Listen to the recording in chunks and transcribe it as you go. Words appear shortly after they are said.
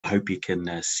Hope you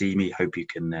can see me, hope you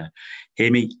can hear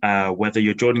me. Whether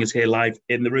you're joining us here live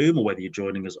in the room or whether you're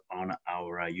joining us on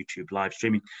our YouTube live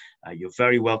streaming, you're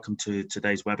very welcome to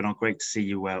today's webinar. Great to see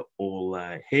you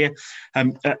all here.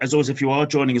 As always, if you are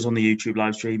joining us on the YouTube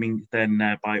live streaming, then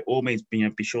by all means,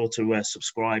 be sure to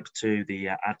subscribe to the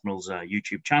Admirals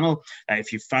YouTube channel.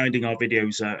 If you're finding our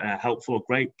videos helpful or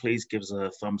great, please give us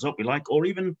a thumbs up, we like, or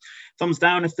even thumbs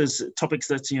down if there's topics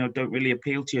that don't really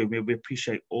appeal to you. We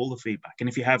appreciate all the feedback. And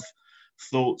if you have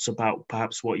thoughts about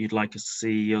perhaps what you'd like us to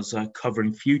see us cover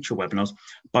in future webinars,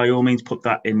 by all means put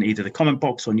that in either the comment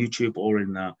box on YouTube or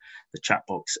in the chat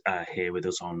box here with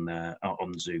us on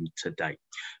Zoom today.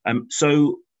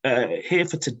 Here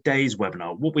for today's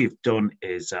webinar, what we've done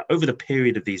is over the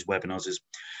period of these webinars is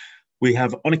we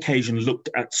have on occasion looked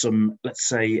at some, let's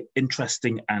say,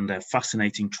 interesting and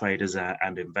fascinating traders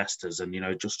and investors, and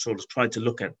just sort of tried to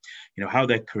look at how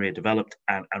their career developed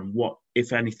and what,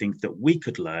 if anything, that we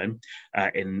could learn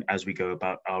as we go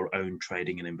about our own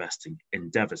trading and investing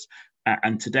endeavors.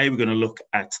 And today we're going to look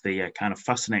at the kind of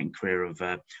fascinating career of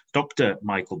Dr.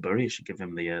 Michael Burry. I should give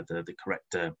him the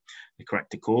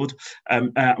correct accord.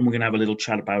 And we're going to have a little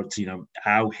chat about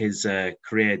how his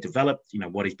career developed,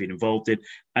 what he's been involved in,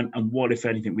 and what, if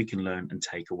anything, we can learn and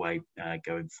take away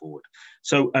going forward.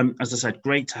 So, as I said,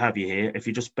 great to have you here. If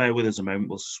you just bear with us a moment,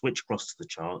 we'll switch across to the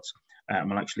charts. And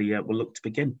we'll look to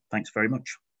begin. Thanks very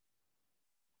much.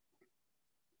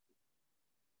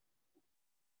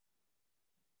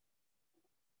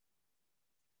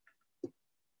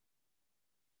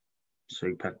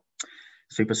 Super.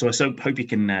 So I hope you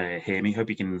can hear me, hope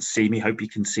you can see me, hope you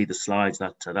can see the slides.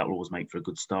 That will always make for a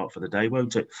good start for the day,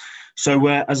 won't it? So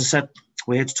as I said,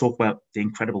 we're here to talk about the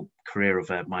incredible career of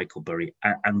Michael Burry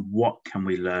and what can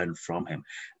we learn from him.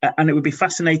 And it would be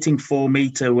fascinating for me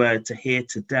to hear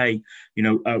today,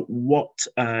 what,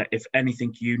 if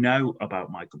anything,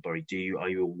 about Michael Burry. Are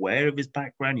you aware of his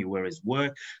background? Are you aware of his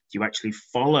work? Do you actually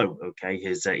follow,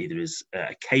 his either his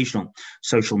occasional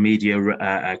social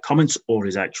media comments or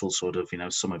his actual sort of,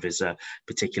 some of his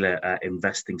particular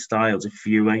investing styles? If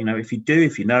you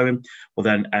know him, well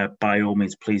then by all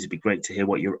means, please, it'd be great to hear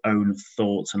what your own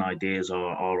thoughts and ideas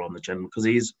are on the gentleman, because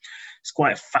he's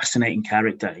quite a fascinating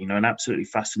character, an absolutely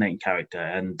fascinating character,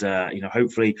 and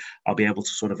hopefully I'll be able to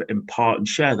sort of impart and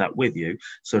share that with you,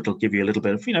 so it'll give you a little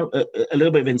bit of a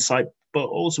little bit of insight, but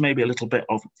also maybe a little bit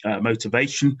of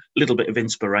motivation, a little bit of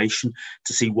inspiration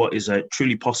to see what is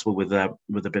truly possible with a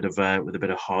bit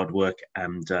of hard work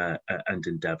and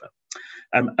endeavor.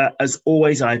 As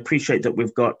always, I appreciate that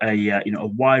we've got a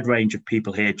wide range of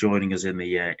people here joining us in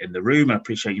the room. I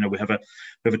appreciate we have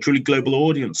a truly global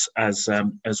audience as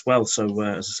well. So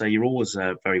as I say, you're always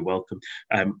very welcome.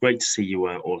 Great to see you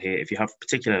all here. If you have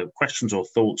particular questions or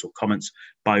thoughts or comments,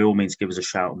 by all means give us a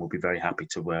shout, and we'll be very happy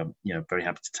to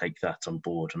take that on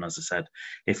board. And as I said,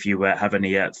 if you have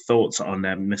any thoughts on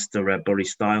Mr.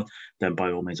 Burry's style, then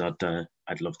by all means I'd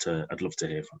love to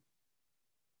hear from.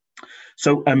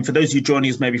 So for those of you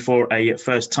joining us maybe for a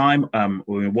first time,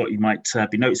 what you might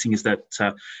be noticing is that,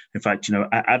 in fact,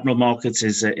 Admiral Markets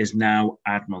is now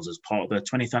Admirals. As part of the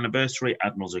 20th anniversary,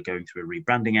 Admirals are going through a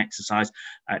rebranding exercise.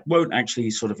 It won't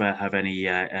actually sort of have any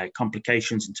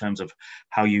complications in terms of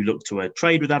how you look to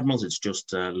trade with Admirals. It's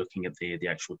just looking at the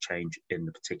actual change in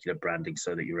the particular branding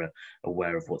so that you're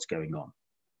aware of what's going on.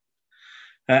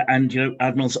 And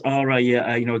Admirals are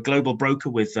a global broker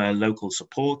with local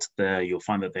support. You'll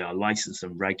find that they are licensed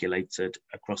and regulated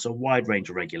across a wide range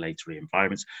of regulatory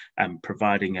environments,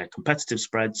 providing competitive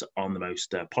spreads on the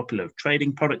most popular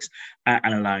trading products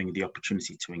and allowing the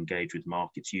opportunity to engage with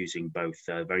markets using both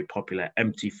very popular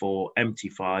MT4,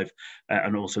 MT5,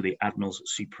 and also the Admirals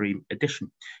Supreme Edition.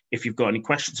 If you've got any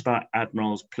questions about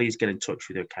Admirals, please get in touch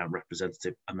with your account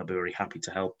representative, and they'll be very happy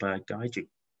to help guide you.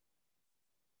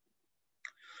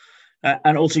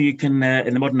 And also you can,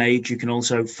 in the modern age, you can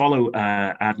also follow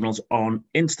Admirals on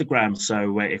Instagram.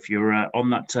 So if you're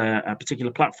on that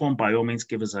particular platform, by all means,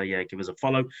 give us a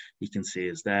follow. You can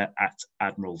see us there at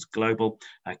Admirals Global.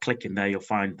 Click in there, you'll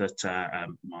find that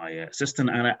my assistant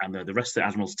Anna and the rest of the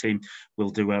Admirals team will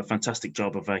do a fantastic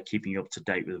job of keeping you up to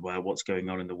date with what's going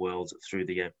on in the world through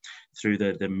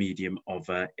the medium of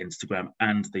Instagram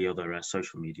and the other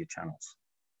social media channels.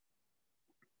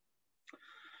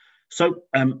 So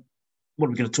what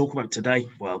are we going to talk about today?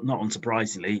 Well, not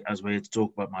unsurprisingly, as we're here to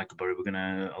talk about Michael Burry,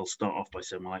 I'll start off by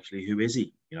saying, well, actually, who is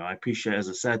he? I appreciate, as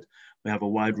I said, we have a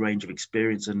wide range of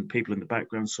experience and people in the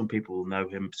background. Some people will know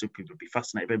him, some people will be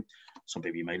fascinated with him, some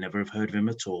people you may never have heard of him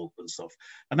at all and stuff.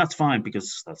 And that's fine,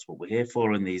 because that's what we're here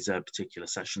for in these particular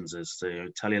sessions, is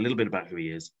to tell you a little bit about who he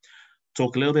is,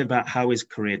 talk a little bit about how his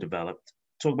career developed,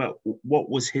 talk about what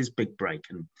was his big break,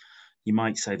 and you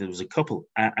might say there was a couple,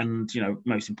 and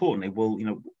most importantly, well,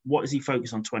 what is he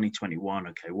focused on 2021?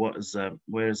 Okay, what has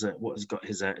got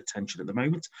his attention at the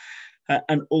moment,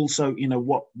 and also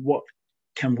what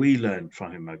can we learn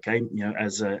from him? Okay,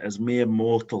 as mere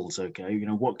mortals, okay,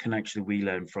 what can actually we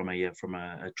learn from a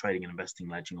trading and investing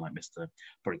legend like Mr.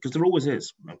 Burry? Because there always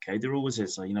is. Okay, there always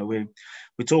is. So,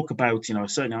 we talk about,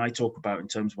 certainly I talk about in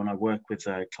terms when I work with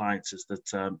clients is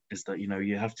that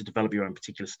you have to develop your own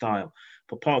particular style,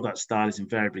 but part of that style is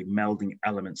invariably melding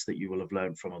elements that you will have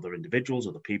learned from other individuals,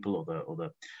 other people, or the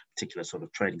particular sort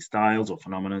of trading styles or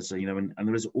phenomena. And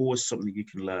there is always something you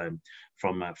can learn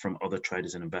from other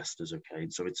traders and investors. Okay,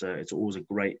 so it's always a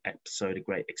great episode, a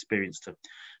great experience to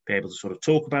be able to sort of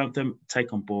talk about them,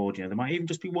 take on board. There might even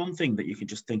just be one thing that you can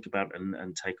just think about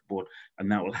and take on board, and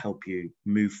that will help you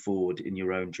move forward in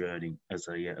your own journey as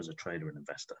a trader and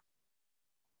investor.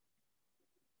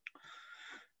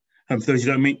 For those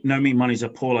who don't know me, my name is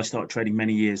Paul. I started trading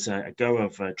many years ago.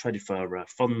 I've traded for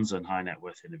funds and high net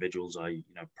worth individuals.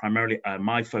 Primarily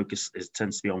my focus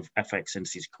tends to be on FX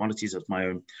indices, commodities. That's my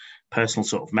own personal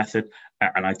sort of method,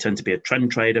 and I tend to be a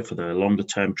trend trader for the longer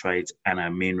term trades, and a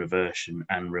mean reversion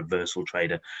and reversal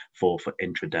trader for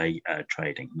intraday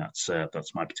trading. That's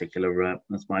my particular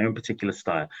that's my own particular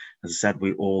style. As I said,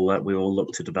 we all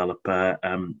look to develop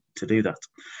to do that.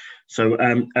 So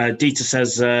Dieter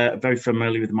says, very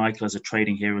familiar with Michael as a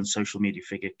trading hero and social media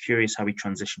figure. Curious how he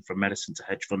transitioned from medicine to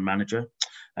hedge fund manager.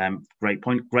 Great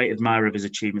point. Great admirer of his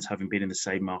achievements, having been in the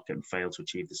same market and failed to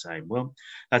achieve the same. Well,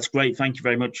 that's great. Thank you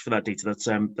very much for that,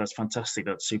 Dieter. That's fantastic.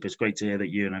 That's super. It's great to hear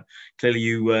that clearly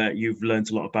you've learned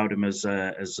a lot about him as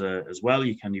well.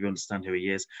 You understand who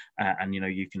he is, and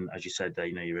you can, as you said,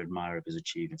 you're an admirer of his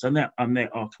achievements, and they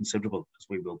are considerable,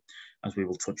 as we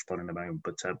will touch upon in a moment.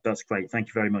 But that's great. Thank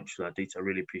you very much for that, Dieter. I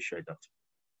really appreciate that.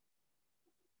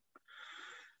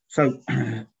 So,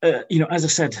 as I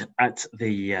said at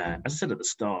the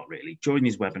start, really, during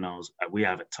these webinars, we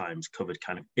have at times covered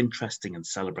kind of interesting and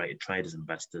celebrated traders and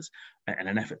investors in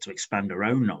an effort to expand our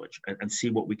own knowledge and see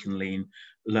what we can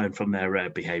learn from their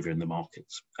behavior in the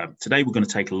markets. Today, we're going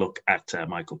to take a look at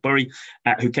Michael Burry,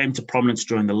 who came to prominence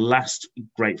during the last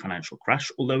great financial crash,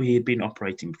 although he had been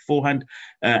operating beforehand,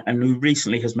 and who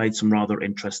recently has made some rather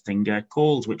interesting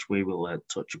calls, which we will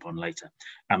touch upon later.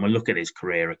 And we'll look at his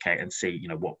career, okay, and see,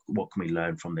 what can we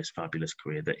learn from this fabulous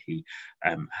career that he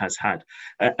has had.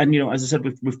 And as I said,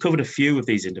 we've covered a few of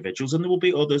these individuals, and there will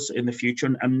be others in the future.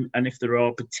 And if there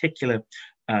are particular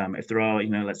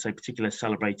let's say particular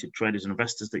celebrated traders and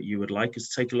investors that you would like us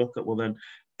to take a look at, well then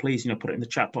please put it in the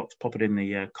chat box, pop it in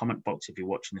the comment box if you're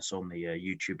watching this on the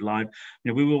YouTube live.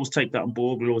 We will always take that on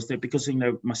board. We'll always do it because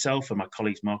myself and my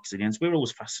colleagues Markets and Jens, we're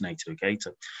always fascinated, okay,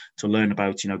 to learn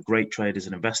about great traders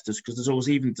and investors, because there's always,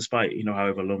 even despite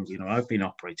however long I've been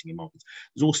operating in markets,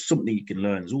 there's always something you can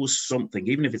learn. There's always something,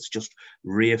 even if it's just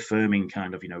reaffirming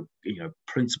kind of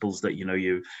principles that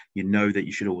that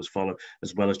you should always follow,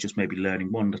 as well as just maybe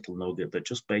learning one little nugget that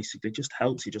just basically just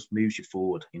helps you, just moves you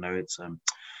forward. It's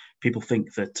people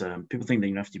think that after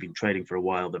you've been trading for a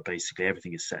while that basically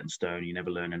everything is set in stone, you never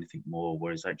learn anything more,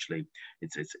 whereas actually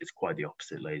it's quite the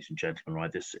opposite, ladies and gentlemen,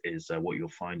 right? This is what you'll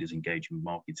find is engaging with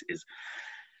markets is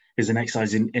an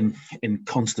exercise in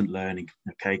constant learning,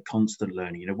 okay? Constant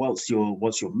learning. Whilst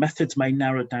your methods may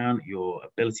narrow down, your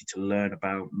ability to learn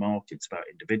about markets, about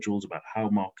individuals, about how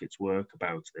markets work,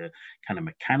 about the kind of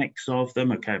mechanics of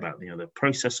them, okay, about the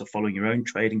process of following your own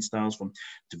trading styles, from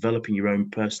developing your own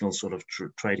personal sort of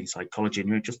trading psychology,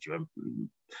 and just your own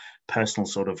personal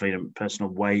sort of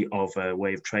personal way of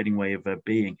trading, way of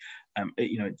being.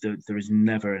 There is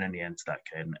never an end to that,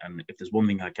 Ken. And if there's one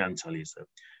thing I can tell you is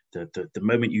that the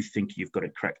moment you think you've got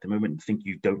it cracked, the moment you think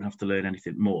you don't have to learn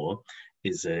anything more,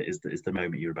 is the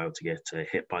moment you're about to get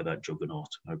hit by that juggernaut.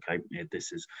 Okay,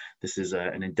 this is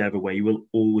an endeavor where you will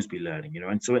always be learning,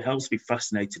 and so it helps to be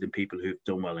fascinated in people who've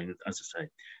done well. And as I say,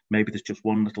 maybe there's just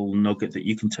one little nugget that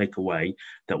you can take away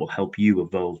that will help you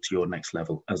evolve to your next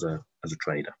level as a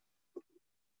trader.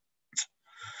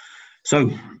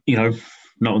 So,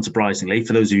 not unsurprisingly,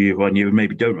 for those of you who are new and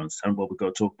maybe don't understand what we've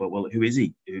got to talk about, well, who is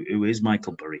he? Who is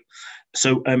Michael Burry?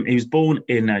 So he was born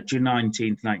in June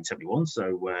 19th, 1971.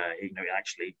 So,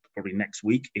 actually, probably next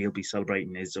week, he'll be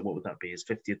celebrating his, what would that be, his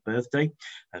 50th birthday.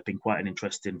 Been quite an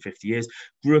interesting 50 years.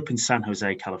 Grew up in San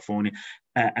Jose, California.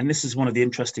 And this is one of the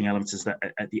interesting elements, is that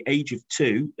at the age of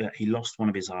 2, he lost one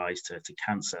of his eyes to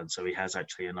cancer, and so he has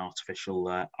actually an artificial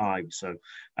eye. So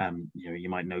you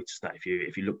might notice that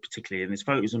if you look particularly in his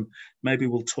photos, and maybe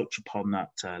we'll touch upon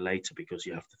that later, because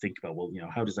you have to think about, well,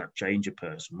 how does that change a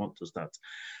person? What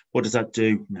does that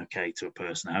do, okay, to a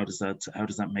person? How does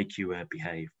that make you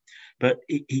behave? But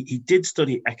he did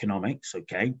study economics,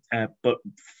 okay, but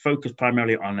focused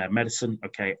primarily on medicine,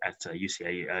 okay, at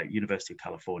UCA, University of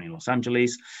California, Los Angeles,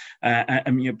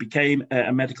 and became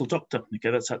a medical doctor.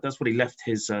 Okay, that's what he left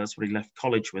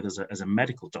college with, as a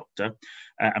medical doctor,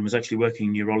 and was actually working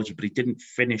in neurology, but he didn't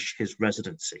finish his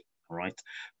residency. All right,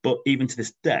 but even to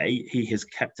this day, he has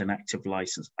kept an active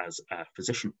license as a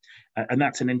physician, and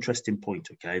that's an interesting point.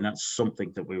 Okay, and that's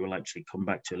something that we will actually come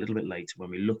back to a little bit later when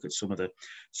we look at some of the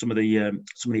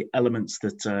elements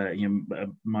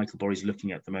that Michael Burry is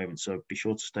looking at the moment. So be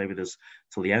sure to stay with us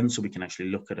till the end, so we can actually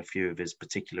look at a few of his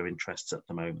particular interests at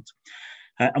the moment.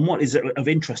 And what is of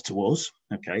interest to us,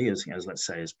 okay, as let's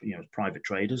say, as private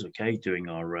traders, okay, doing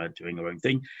our own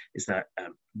thing, is that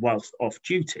whilst off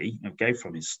duty, okay,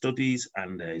 from his studies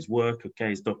and his work,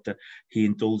 okay, as doctor, he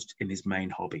indulged in his main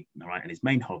hobby, all right, and his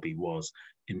main hobby was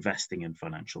investing in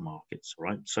financial markets, all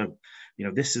right. So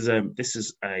this is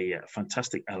a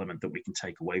fantastic element that we can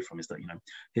take away from, is that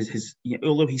his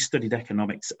although he studied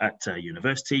economics at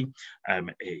university,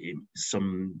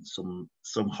 some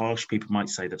harsh people might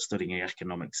say that studying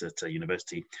economics at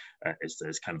university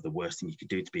is kind of the worst thing you could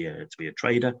do to be a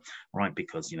trader, right?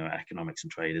 Because economics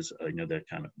and traders, they're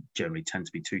kind of generally tend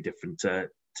to be two different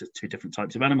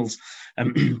types of animals.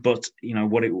 But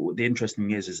the interesting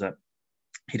thing is that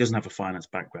he doesn't have a finance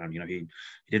background. He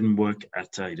didn't work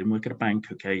at a bank.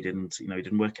 Okay, he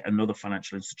didn't work at another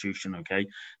financial institution. Okay,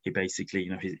 he basically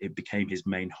it became his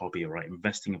main hobby, right,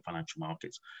 investing in financial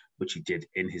markets, which he did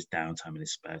in his downtime, in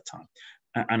his spare time.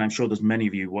 And I'm sure there's many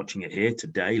of you watching it here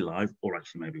today live, or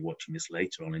actually maybe watching this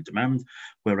later on in demand,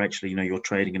 where actually your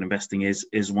trading and investing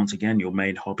is once again your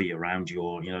main hobby around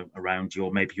your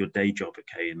maybe your day job.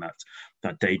 Okay, and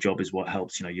that day job is what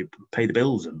helps you pay the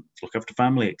bills and look after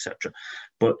family, etc.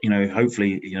 But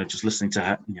hopefully just listening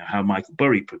to how Michael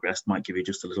Burry progressed might give you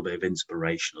just a little bit of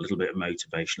inspiration, a little bit of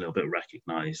motivation, a little bit of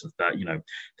recognize that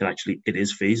that actually it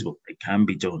is feasible, it can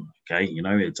be done. Okay,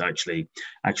 it's actually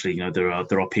there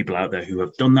are people out there who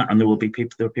have done that, and there are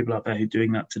people out there who are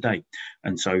doing that today.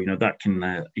 And so that can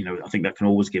I think that can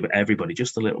always give everybody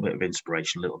just a little bit of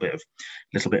inspiration, a little bit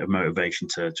of motivation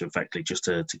to effectively just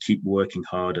to keep working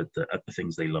hard at the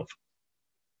things they love.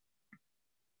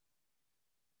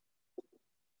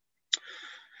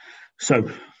 So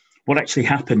what actually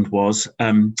happened was,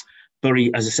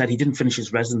 Burry, as I said, he didn't finish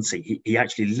his residency. He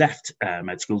actually left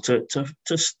med school to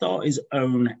start his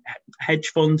own hedge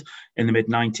fund in the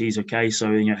mid-90s. Okay,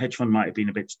 so hedge fund might have been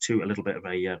a bit too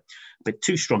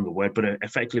strong a word, but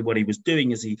effectively what he was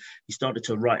doing is he started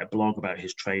to write a blog about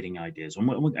his trading ideas, and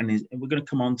we're going to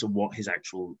come on to what his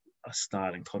actual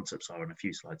style and concepts are in a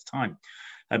few slides' time.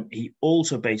 He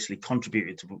also basically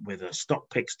contributed with stock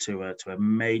picks to a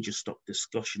major stock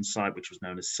discussion site, which was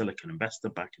known as Silicon Investor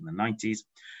back in the 90s.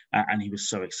 And he was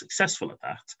so successful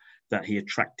at that he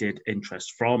attracted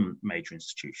interest from major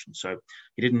institutions. So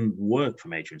he didn't work for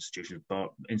major institutions,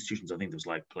 but institutions, I think there was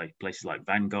like places like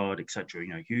Vanguard, etc.,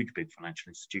 huge, big financial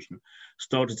institution,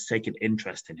 started to take an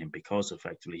interest in him because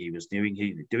effectively he was doing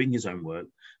his own work,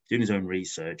 doing his own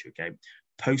research, okay,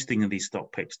 posting these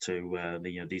stock picks to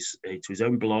his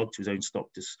own blog, to his own stock,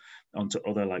 onto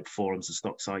other like forums and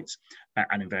stock sites,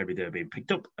 and invariably they were being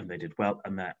picked up, and they did well,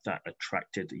 and that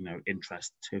attracted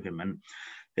interest to him. And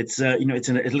it's it's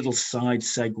a little side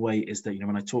segue, is that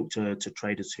when I talk to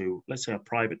traders who, let's say, are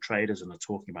private traders and are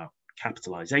talking about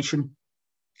capitalization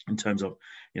in terms of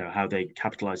how they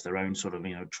capitalize their own sort of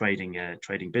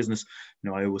trading business,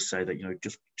 I always say that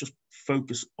just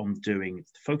focus on doing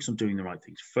the right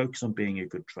things, focus on being a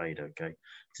good trader. Okay,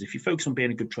 because if you focus on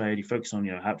being a good trader, you focus on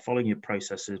following your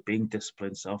processes, being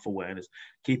disciplined, self-awareness,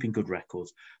 keeping good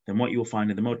records, then what you'll find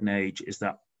in the modern age is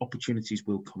that opportunities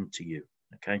will come to you.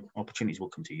 Okay, opportunities will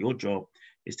come to you. Your job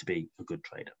is to be a good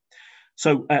trader.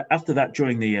 So after that,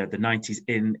 during the 90s,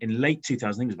 in late 2000,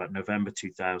 I think it was about November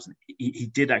 2000, he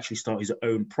did actually start his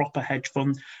own proper hedge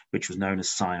fund, which was known as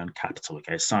Scion Capital.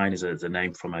 Okay, Scion is a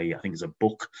name from I think it's a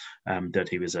book that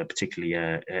he was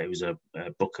particularly, it was a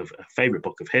favorite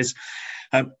book of his.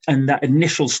 And that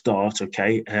initial start,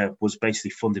 was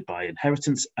basically funded by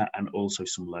inheritance and also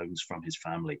some loans from his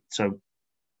family. So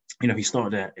he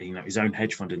started his own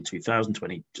hedge fund in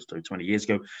 2020, just over 20 years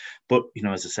ago. But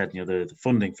as I said, the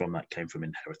funding from that came from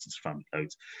inheritance family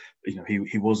loans.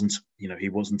 He wasn't he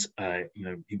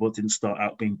didn't start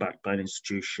out being backed by an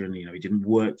institution. He didn't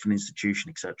work for an institution,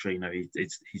 etc.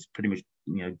 He's pretty much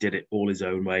did it all his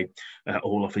own way,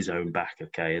 all off his own back.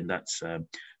 Okay, and that's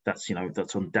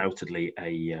undoubtedly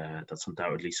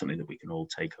something that we can all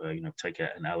take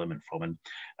an element from, and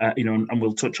and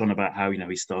we'll touch on about how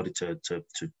he started to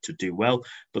do well.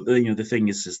 But the thing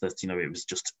is that it was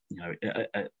just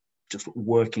just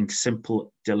working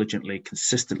simple, diligently,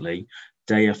 consistently,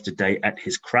 day after day at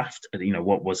his craft. And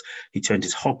he turned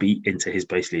his hobby into his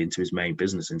main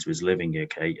business, into his living,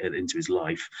 into his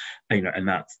life. And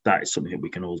that is something that we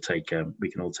can all take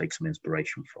some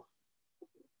inspiration from.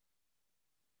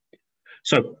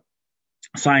 So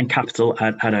Cyan Capital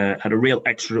had a real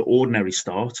extraordinary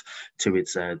start to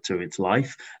its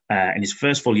life. In his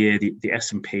first full year, the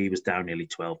S&P was down nearly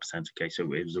 12%. Okay, so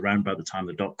it was around about the time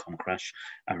of the dot-com crash.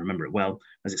 I remember it well.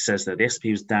 As it says there, the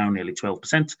S&P was down nearly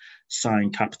 12%.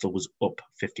 Cyan Capital was up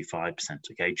 55%.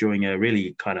 Okay, during a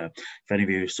really kind of, if any of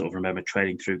you sort of remember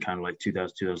trading through kind of like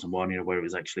 2000, 2001, where it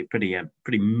was actually pretty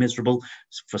miserable.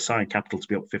 For Cyan Capital to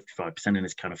be up 55% in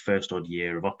its kind of first odd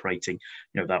year of operating,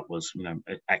 that was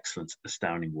excellent,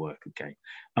 astounding work. Okay,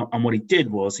 and what he did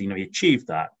was he achieved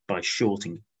that by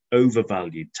shorting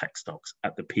overvalued tech stocks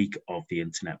at the peak of the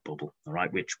internet bubble, all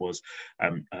right, which was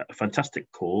a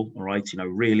fantastic call, all right,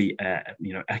 really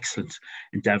excellent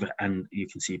endeavor. And you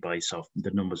can see by yourself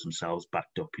the numbers themselves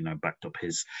backed up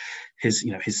his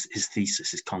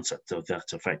thesis, his concept of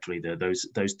that effectively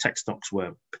those tech stocks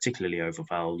were particularly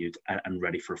overvalued and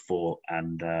ready for a fall.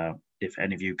 And if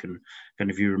any of you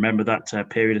remember that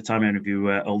period of time, any of you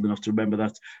old enough to remember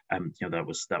that, that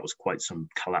was quite some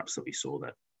collapse that we saw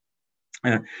there.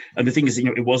 And the thing is,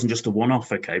 it wasn't just a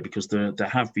one-off, okay? Because there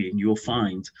have been, you'll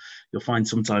find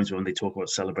sometimes when they talk about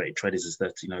celebrated traders, is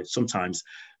that sometimes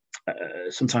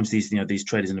these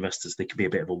traders and investors, they can be a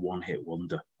bit of a one-hit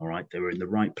wonder. All right, they were in the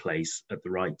right place at the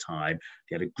right time.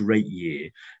 They had a great year,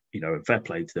 and fair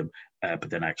play to them.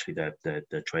 But then actually their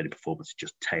trading performance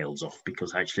just tails off,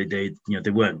 because actually they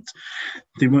weren't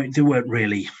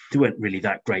really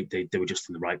that great. They were just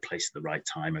in the right place at the right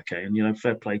time. Okay, and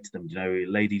fair play to them.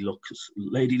 Lady luck,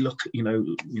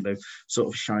 sort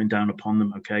of shine down upon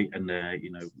them. Okay, and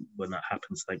when that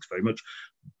happens, thanks very much.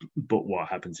 But what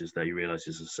happens is that you realise,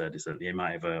 as I said, is that they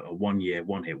might have a 1 year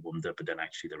one-hit wonder, but then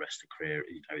actually the rest of the career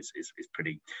is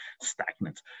pretty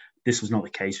stagnant. This was not the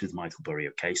case with Michael Burry.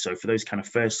 Okay, so for those kind of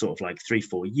first sort of like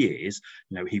 3-4 years,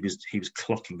 he was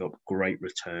clocking up great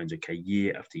returns. Okay,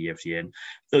 year after year after year. And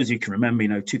those you can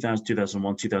remember, 2000,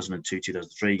 2001, 2002,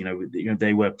 2003.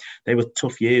 They were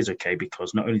tough years. Okay,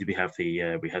 because not only did we have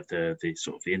the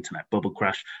sort of the internet bubble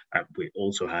crash, we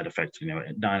also had effectively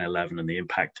 9/11 and the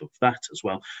impact of that as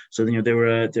well. So they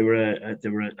were a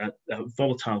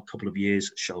volatile couple of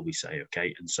years, shall we say?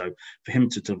 Okay, and so for him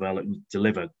to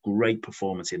deliver great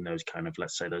performance in those kind of,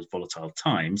 let's say, those volatile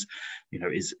times,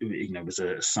 was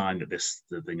a sign that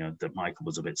that Michael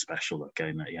was a bit special. Okay,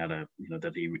 and that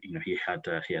he had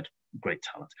he had great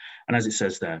talent. And as it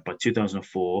says there, by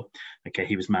 2004, okay,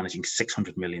 he was managing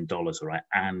 $600 million, all right,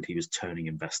 and he was turning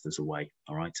investors away,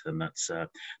 all right, and that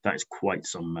is quite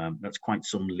some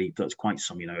leap. That's quite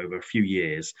some over a few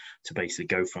years to basically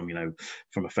go from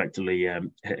effectively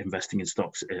investing in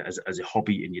stocks as a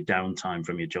hobby in your downtime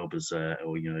from your job as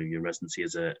or your residency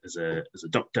as a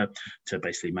doctor, to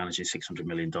basically managing $600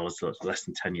 million less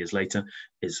than 10 years later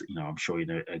is, I'm sure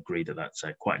you agree that that's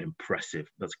quite an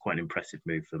impressive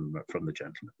move from the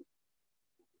gentleman.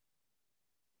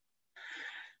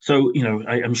 So,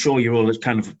 I'm sure you're all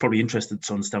kind of probably interested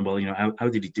to understand, well, how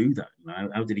did he do that?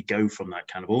 How did he go from that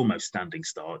kind of almost standing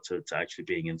start to actually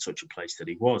being in such a place that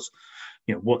he was?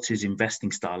 What's his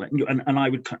investing style? And I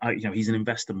would, he's an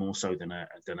investor more so than a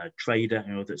trader.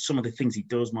 That some of the things he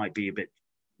does might be a bit,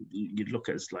 you'd look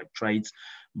at as like trades,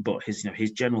 but his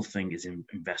general thing is in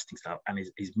investing style, and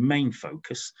his main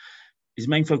focus. His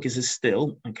main focus is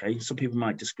still, okay, some people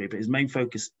might disagree, but his main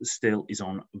focus still is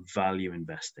on value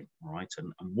investing, all right?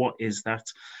 And what is that?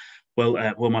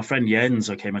 Well, my friend Jens,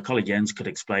 okay, my colleague Jens could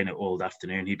explain it all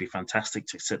afternoon. He'd be fantastic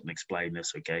to sit and explain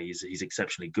this, okay? He's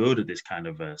exceptionally good at this kind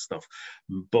of stuff.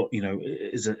 But,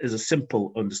 is a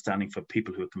simple understanding for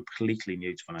people who are completely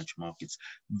new to financial markets.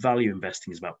 Value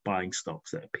investing is about buying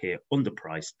stocks that appear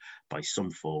underpriced by some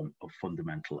form of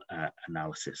fundamental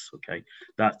analysis, okay?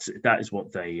 That is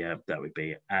what that would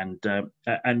be. And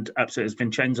absolutely, as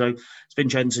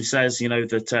Vincenzo says,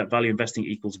 that value investing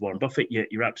equals Warren Buffett.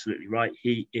 You're absolutely right.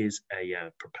 He is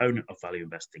a proponent of value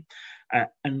investing,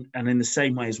 and in the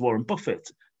same way as Warren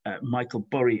Buffett, Michael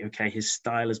Burry, okay, his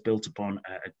style is built upon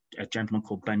a gentleman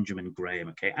called Benjamin Graham,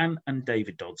 okay, and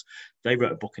David Dodds. They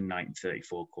wrote a book in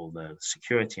 1934 called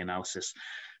Security Analysis.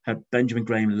 Benjamin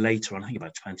Graham later on, I think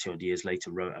about 20 odd years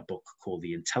later, wrote a book called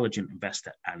The Intelligent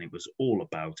Investor, and it was all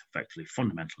about effectively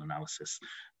fundamental analysis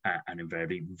and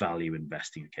invariably value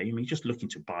investing, okay. I mean, just looking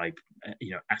to buy,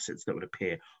 assets that would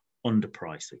appear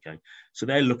underpriced, okay. So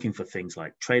they're looking for things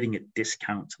like trading at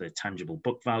discount to their tangible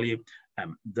book value.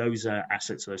 Those are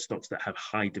assets, those stocks that have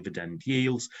high dividend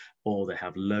yields, or they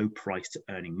have low price to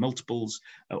earning multiples,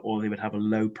 or they would have a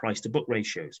low price to book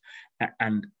ratios.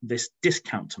 And this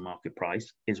discount to market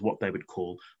price is what they would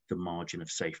call the margin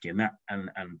of safety. And that, and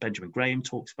Benjamin Graham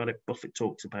talks about it, Buffett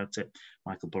talks about it,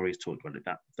 Michael Burry has talked about it,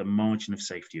 that the margin of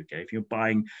safety, okay. If you're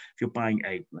buying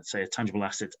a, let's say, a tangible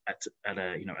asset at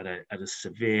a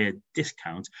severe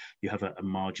discount, you have a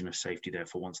margin of safety there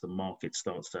for once the market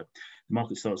starts to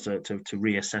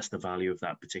reassess the value of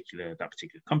that particular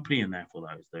company, and therefore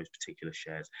those particular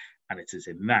shares. And it is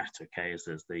in that, okay, as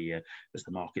the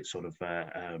market sort of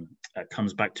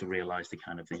comes back to realize the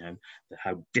kind of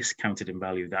how discounted in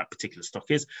value that particular stock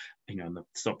is, and the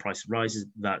stock price rises.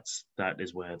 That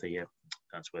is where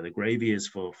the gravy is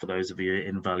for those of you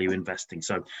in value investing.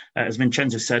 So as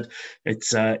Vincenzo said,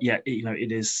 it's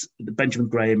it is Benjamin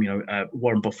Graham.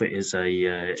 Warren Buffett is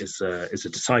a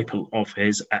disciple of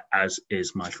his, as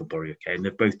is Michael Burry. Okay, and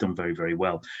they've both done very, very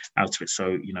well out of it.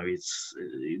 So it's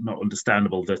not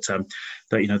understandable that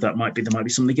there might be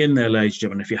something in there, ladies and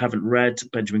gentlemen. If you haven't read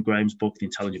Benjamin Graham's book, The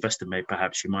Intelligent Investor,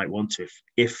 perhaps you might want to,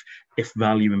 if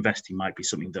value investing might be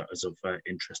something that is of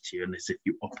interest to you, and as if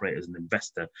you operate as an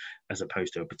investor as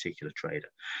opposed to a particular trader.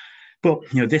 But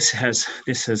this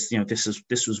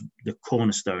was the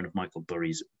cornerstone of Michael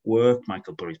Burry's work.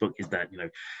 Michael Burry's book is that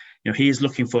he is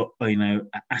looking for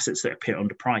assets that appear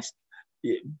underpriced,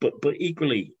 but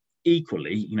equally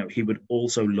he would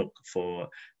also look for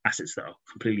assets that are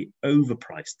completely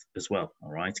overpriced as well.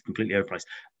 All right, completely overpriced,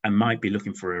 and might be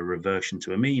looking for a reversion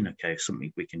to a mean. Okay,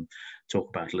 something we can talk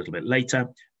about a little bit later.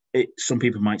 Some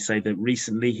people might say that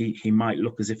recently he might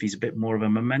look as if he's a bit more of a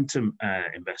momentum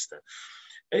investor.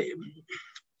 I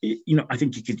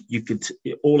think you could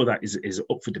all of that is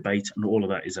up for debate, and all of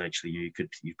that is actually you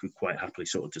could quite happily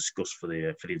sort of discuss for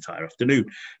the entire afternoon.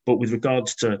 But with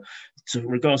regards to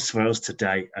for us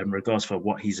today, and regards for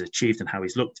what he's achieved and how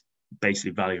he's looked,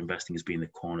 basically value investing has been the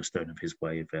cornerstone of his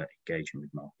way of engaging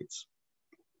with markets.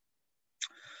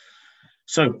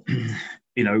 So,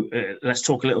 let's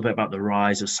talk a little bit about the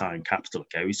rise of Siren Capital.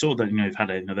 Okay, we saw that we've had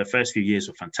the first few years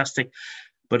were fantastic,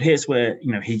 but here's where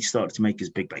he started to make his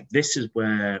big break. This is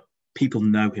where people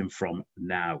know him from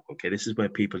now. Okay, this is where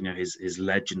people his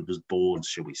legend was born,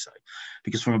 shall we say?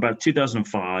 Because from about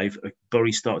 2005,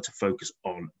 Burry started to focus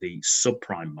on the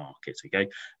subprime market. Okay,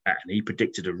 and he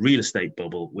predicted a real estate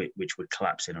bubble which would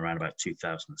collapse in around about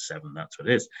 2007. That's what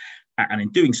it is. And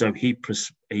in doing so, he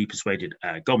persuaded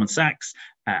Goldman Sachs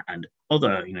and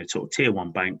other sort of tier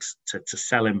one banks to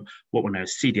sell him what were known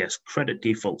as CDS, credit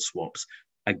default swaps,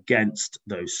 against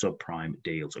those subprime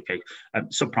deals. Okay,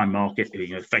 subprime market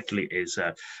effectively is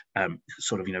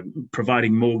sort of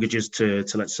providing mortgages to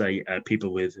let's say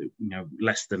people with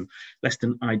less than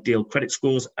ideal credit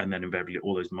scores, and then invariably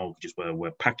all those mortgages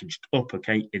were packaged up,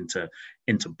 okay,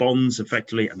 into bonds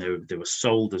effectively, and they were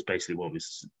sold as basically what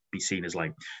was be seen as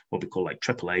like what we call like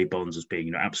AAA bonds, as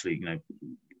being absolutely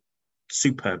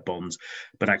superb bonds,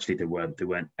 but actually they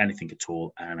weren't anything at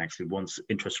all. And actually, once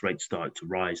interest rates started to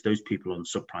rise, those people on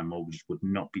subprime mortgages would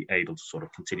not be able to sort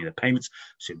of continue their payments.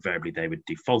 So invariably they would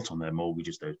default on their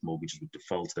mortgages. Those mortgages would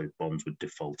default. Those bonds would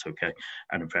default. Okay,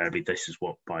 and invariably this is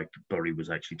what Burry was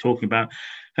actually talking about.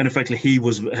 And effectively, he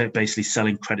was basically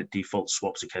selling credit default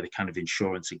swaps. Okay, the kind of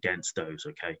insurance against those.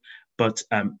 Okay, but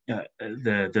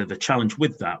the challenge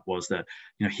with that was that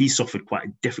he suffered quite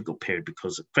a difficult period,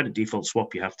 because a credit default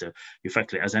swap, you have to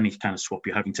effectively, as any kind of swap,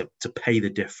 you're having to pay the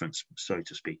difference, so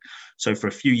to speak. So for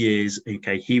a few years,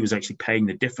 okay, he was actually paying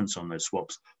the difference on those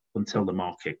swaps until the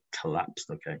market collapsed.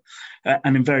 Okay,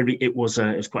 and invariably it was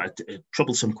quite a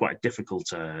troublesome, quite a difficult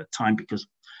time, because,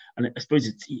 and I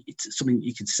suppose it's something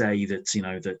you could say that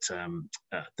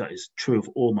that is true of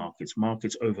all markets.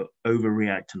 Markets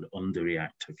overreact and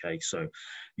underreact. Okay, so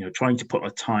trying to put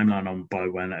a timeline on by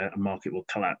when a market will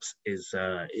collapse is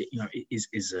a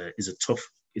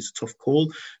tough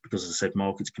call, because, as I said,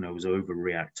 markets can always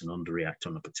overreact and underreact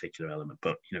on a particular element.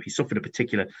 But he suffered a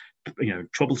particular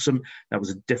troublesome. That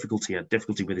was a difficulty. He had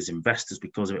difficulty with his investors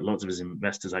because of it. Lots of his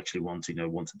investors actually wanted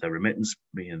their remittance.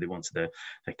 They wanted their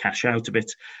cash out of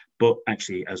it. But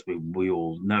actually, as we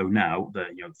all know now,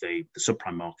 that the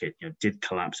subprime market did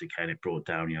collapse again. It brought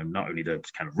down not only the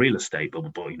kind of real estate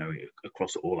bubble, but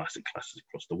across all asset classes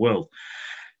across the world.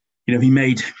 He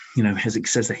made, as it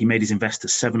says that he made his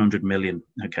investors $700 million,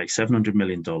 $700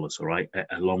 million, all right,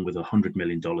 along with $100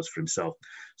 million for himself.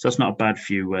 So that's not a bad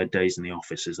few days in the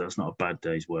offices. That's not a bad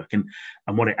day's work. And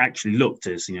what it actually looked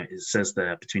is, it says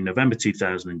there between November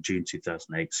 2000 and June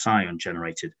 2008, Scion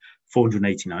generated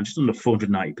 489, just under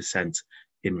 490%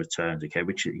 in returns, okay,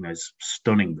 which is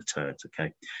stunning returns,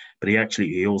 okay. But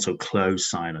he also closed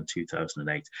Scion in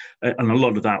 2008, and a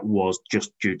lot of that was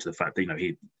just due to the fact that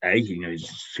he's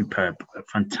superb,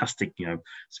 fantastic,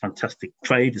 it's fantastic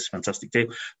trade, it's a fantastic deal,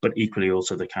 but equally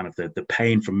also the kind of the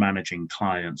pain from managing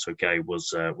clients, okay,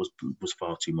 was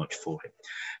far too much for him.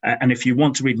 And if you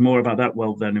want to read more about that,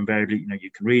 well, then invariably,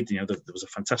 you can read, there was a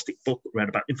fantastic book read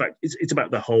about. In fact, it's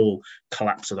about the whole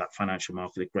collapse of that financial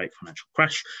market, the great financial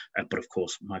crash. But of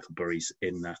course, Michael Burry's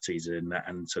in that. He's in that,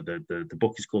 and so the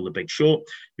book is called The Big Short,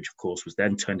 which of course was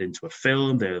then turned into a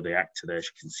film. The actor there, as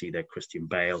you can see there, Christian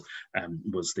Bale,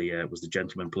 was the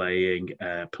gentleman playing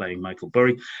Michael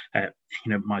Burry.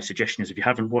 My suggestion is, if you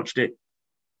haven't watched it,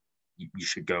 you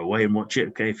should go away and watch it,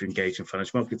 okay, if you're engaged in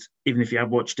financial markets. Even if you have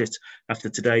watched it after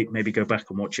today, maybe go back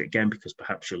and watch it again, because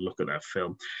perhaps you'll look at that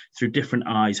film through different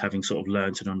eyes, having sort of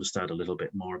learned and understood a little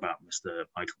bit more about Mr.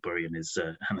 Michael Burry and his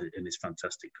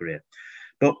fantastic career.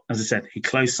 But as I said, he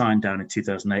closed Scion down in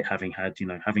 2008,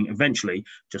 having eventually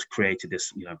just created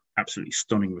this, absolutely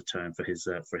stunning return for his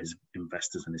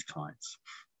investors and his clients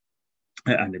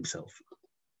and himself.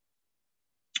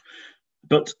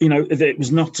 But it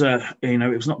was not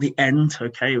it was not the end.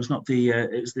 Okay, it was not the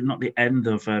end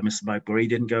of Mr. Mike Burry. He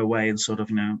didn't go away and sort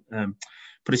of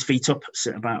put his feet up,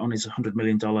 sit about on his $100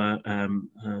 million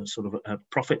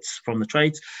profits from the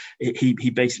trades. He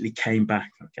basically came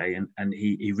back, okay, and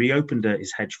he reopened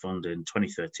his hedge fund in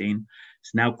 2013.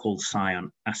 It's now called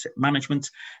Scion Asset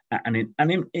Management,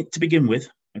 to begin with,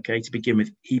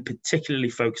 he particularly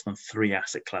focused on three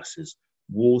asset classes: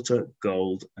 water,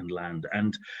 gold, and land.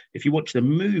 And if you watch the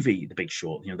movie The Big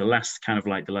Short, the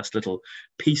last little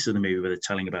piece of the movie where they're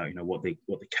telling about what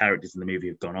the characters in the movie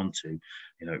have gone on to,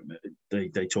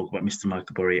 they talk about Mr.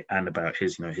 Michael Burry and about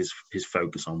his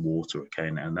focus on water, okay,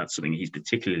 and that's something he's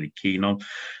particularly keen on.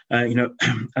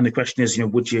 And the question is,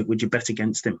 would you bet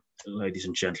against him, ladies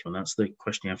and gentlemen? That's the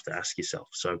question you have to ask yourself.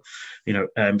 So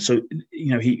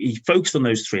he focused on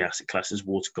those three asset classes: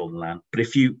 water, gold, and land. But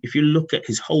if you look at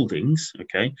his holdings,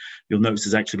 okay, you'll notice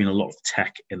there's actually been a lot of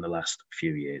tech in the last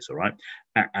few years, all right.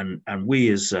 And we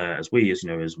as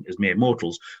mere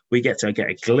mortals, we get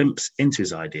a glimpse into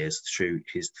his ideas through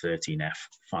his 13F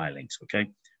filings, okay.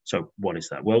 So what is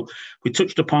that? Well, we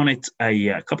touched upon it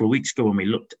a couple of weeks ago when we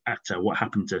looked at what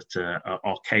happened at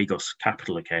Archegos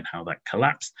Capital, okay, and how that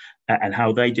collapsed, and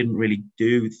how they didn't really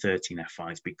do 13F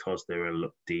filings because they were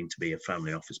deemed to be a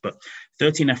family office. But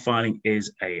 13F filing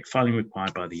is a filing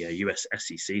required by the US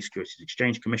SEC, Securities and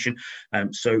Exchange Commission.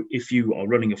 So if you are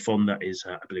running a fund that is,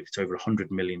 I believe it's over $100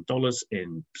 million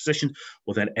in position,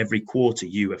 well, then every quarter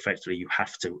you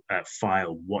have to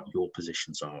file what your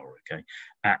positions are, okay.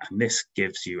 And this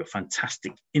gives you a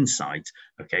fantastic insight,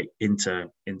 okay,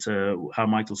 into how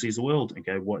Michael sees the world,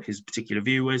 okay, what his particular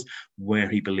view is, where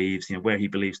he believes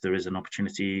there is an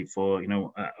opportunity for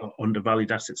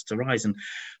undervalued assets to rise. And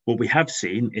what we have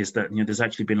seen is that there's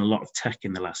actually been a lot of tech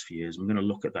in the last few years. I'm going to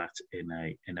look at that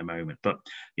in a moment. But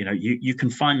you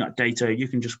can find that data. You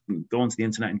can just go onto the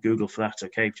internet and Google for that,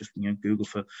 okay. Just Google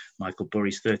for Michael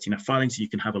Burry's 13F filings. You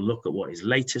can have a look at what his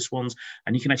latest ones,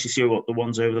 and you can actually see what the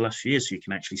ones over the last few years. So you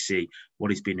can actually see what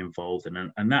he's been involved in,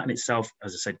 and that in itself,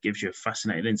 as I said, gives you a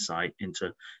fascinating insight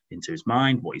into his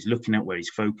mind, what he's looking at, where he's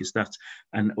focused at,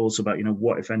 and also about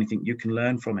what, if anything, you can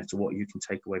learn from it or what you can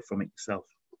take away from it yourself.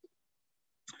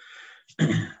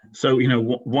 So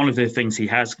one of the things he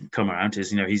has come around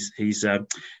is he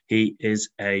is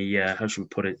a how should we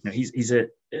put it? He's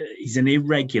an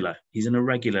irregular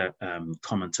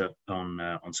commenter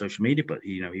on social media, but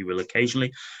he will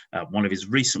occasionally. One of his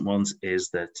recent ones is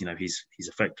that he's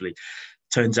effectively,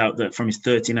 turns out that from his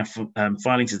 13F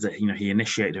filings is that he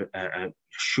initiated a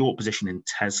short position in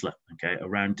Tesla, okay,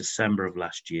 around December of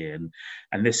last year,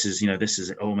 and this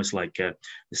is almost like a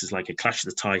clash of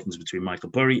the titans between Michael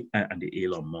Burry and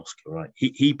Elon Musk. All right,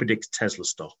 he predicts Tesla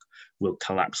stock will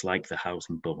collapse like the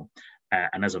housing bubble,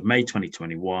 and as of May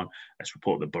 2021, it's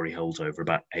reported that Burry holds over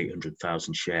about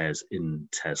 800,000 shares in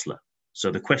Tesla.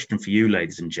 So the question for you,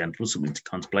 ladies and gentlemen, something to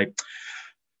contemplate: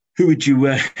 who would you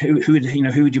who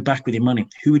would you back with your money?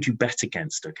 Who would you bet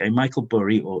against? Okay, Michael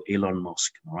Burry or Elon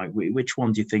Musk? All right, which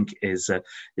one do you think is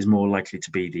more likely to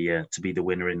be the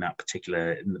winner in that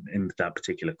particular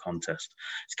contest?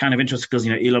 It's kind of interesting because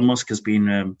Elon Musk has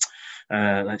been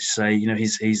let's say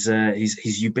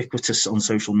he's ubiquitous on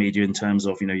social media in terms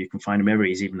of you can find him everywhere.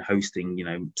 He's even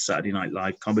hosting Saturday Night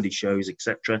Live comedy shows,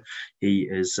 etc. He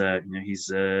is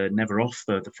he's never off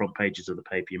the front pages of the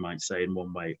paper, you might say, in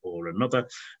one way or another.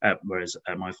 Whereas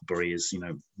Michael Burry is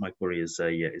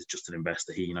just an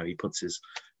investor. He puts his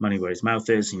money where his mouth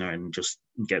is, and just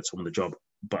gets on the job,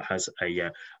 but has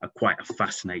a quite a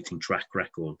fascinating track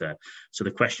record there. So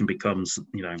the question becomes,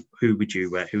 who would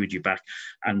you back?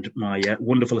 And my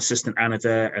wonderful assistant Anna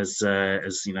there, as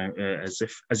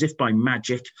if by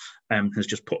magic, has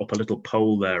just put up a little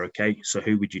poll there. Okay, so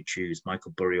who would you choose,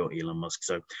 Michael Burry or Elon Musk?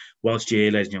 So whilst you're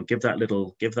here, ladies, give that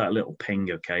little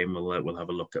ping, okay, and we'll have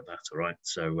a look at that. All right.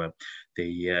 So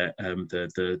the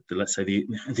let's say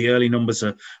the early numbers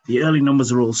are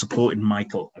all supporting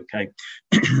Michael. Okay,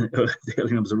 the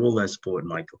early numbers are all there supporting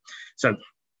Michael. So.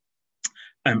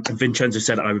 Vincenzo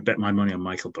said I would bet my money on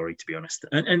Michael Burry, to be honest,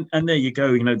 and there you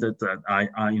go.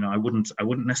 I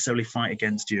wouldn't necessarily fight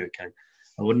against you. Okay,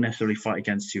 I wouldn't necessarily fight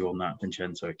against you on that,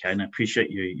 Vincenzo. Okay, and I appreciate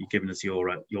you giving us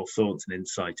your thoughts and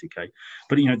insight. Okay,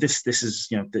 but this is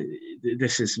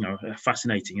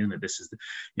fascinating, isn't it? This is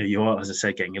you are, as I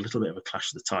said, getting a little bit of a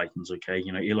clash of the titans. Okay,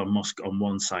 Elon Musk on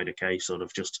one side, okay, sort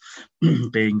of just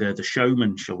being the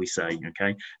showman, shall we say?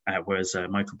 Okay, whereas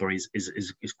Michael Burry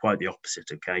is quite the opposite.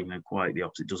 Okay, quite the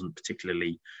opposite. Doesn't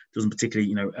particularly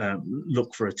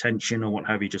look for attention or what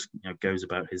have you. Just goes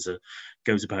about his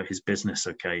business.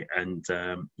 Okay, and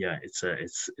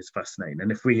it's fascinating.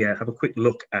 And if we have a quick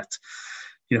look at,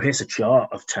 here's a chart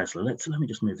of Tesla. Let me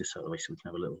just move this out of the way so we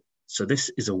can have a little. So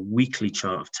this is a weekly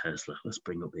chart of Tesla. Let's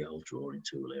bring up the old drawing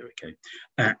tool here, okay?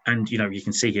 And you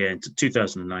can see here in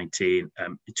 2019.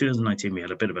 In 2019 we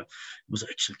had it was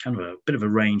actually kind of a bit of a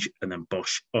range, and then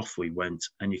bosh, off we went.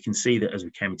 And you can see that as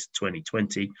we came into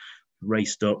 2020,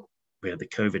 raced up. We had the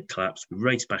COVID collapse. We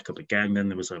raced back up again. Then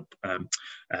there was a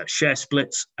share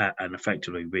splits, and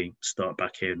effectively we start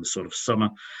back here in the sort of summer.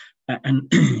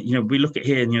 And we look at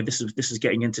here, and this is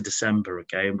getting into December,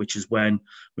 okay, and which is when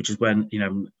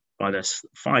by their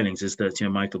filings is that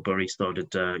Michael Burry started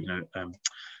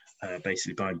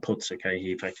basically buying puts, okay.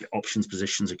 He effectively options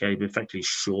positions, okay, but effectively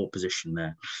short position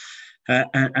there.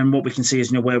 And what we can see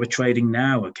is, where we're trading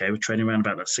now. Okay, we're trading around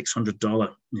about that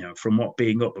 $600. From what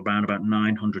being up around about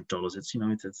 $900.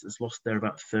 It's lost there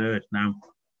about a third now.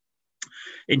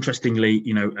 Interestingly,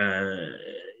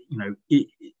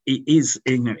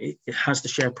 has the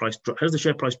share price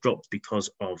dropped because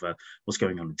of what's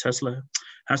going on in Tesla?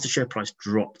 Has the share price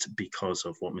dropped because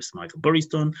of what Mr. Michael Burry's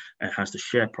done? Has the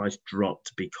share price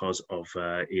dropped because of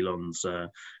Elon's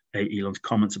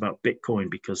comments about Bitcoin?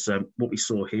 Because what we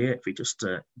saw here, if we just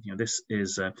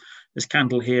this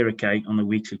candle here, okay, on the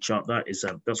weekly chart,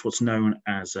 that's what's known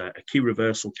as a key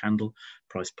reversal candle.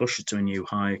 Price pushes to a new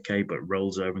high, okay, but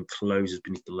rolls over and closes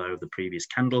beneath the low of the previous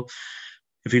candle.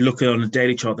 If you look at on a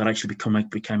daily chart, that actually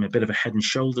became a bit of a head and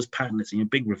shoulders pattern. It's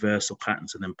big reversal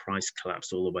patterns, and then price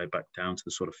collapsed all the way back down to the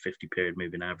sort of 50-period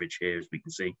moving average here, as we can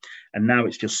see. And now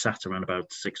it's just sat around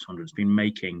about 600. It's been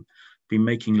making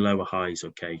lower highs,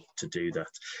 okay, to do that.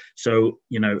 So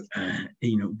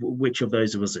which of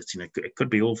those was it? It could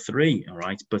be all three, all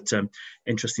right. But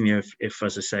interestingly, if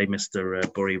as I say, Mr.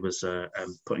 Burry was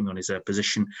putting on his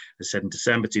position, as I said, in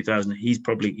December 2000, he's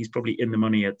probably in the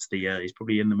money at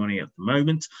the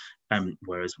moment.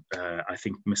 Whereas I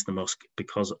think Mr. Musk,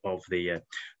 because of the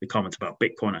comment about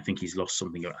Bitcoin, I think he's lost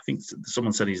something. I think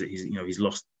someone said he's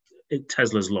lost.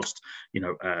 Tesla's lost,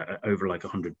 over like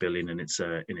 100 billion in its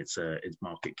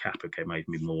market cap. Okay,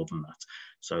 maybe more than that.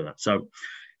 So as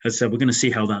I said, we're going to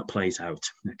see how that plays out.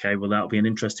 Okay, well, that'll be an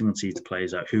interesting one to see if it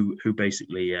plays out. Who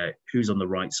basically who's on the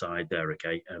right side there?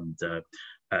 Okay, and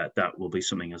that will be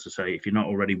something, as I say, if you're not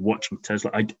already watching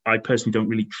Tesla. I personally don't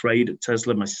really trade at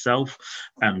Tesla myself,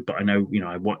 but I know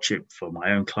I watch it for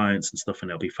my own clients and stuff,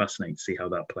 and it'll be fascinating to see how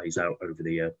that plays out over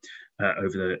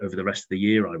the rest of the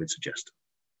year, I would suggest.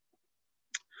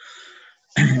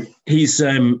 He's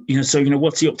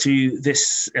what's he up to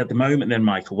this at the moment then,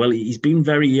 Michael? Well, he's been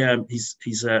very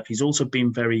he's also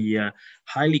been very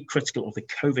highly critical of the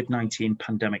COVID-19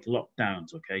 pandemic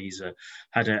lockdowns. Okay, he's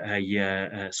had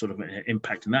a sort of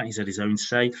impact on that. He's had his own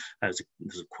say. There's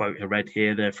a quote I read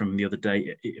there from the other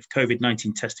day: if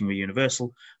COVID-19 testing were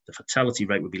universal, the fatality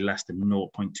rate would be less than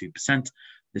 0.2%.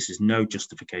 This is no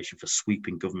justification for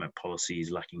sweeping government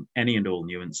policies lacking any and all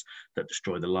nuance that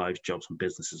destroy the lives, jobs, and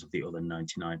businesses of the other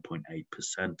 99.9%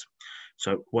 0.8%.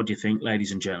 So what do you think,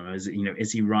 ladies and gentlemen?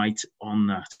 Is he right on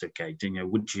that? Okay,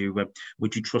 would you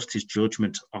trust his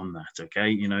judgment on that?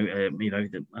 Okay,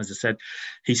 as I said,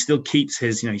 he still keeps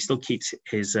his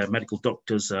medical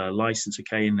doctor's license.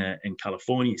 Okay, in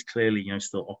California, he's clearly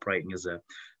still operating as a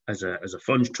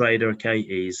fund trader. Okay,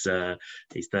 he's there,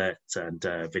 and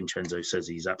Vincenzo says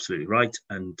he's absolutely right,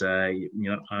 and I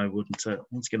wouldn't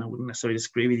once again I wouldn't necessarily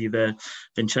disagree with you there,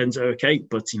 Vincenzo. Okay,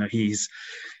 but he's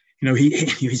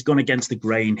gone against the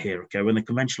grain here. Okay, when the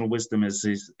conventional wisdom is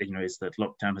that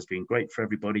lockdown has been great for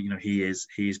everybody, he is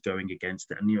going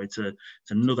against it, and it's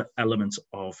another element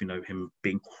of him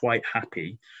being quite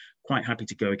happy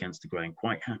to go against the grain,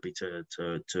 quite happy to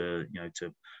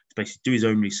basically do his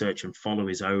own research and follow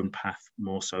his own path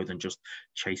more so than just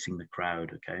chasing the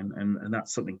crowd. Okay, and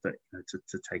that's something that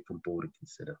to take on board and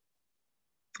consider.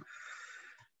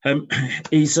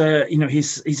 He's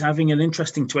having an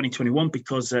interesting 2021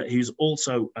 because he was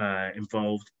also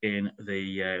involved in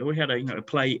we had a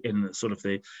play in sort of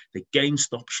the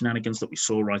GameStop shenanigans that we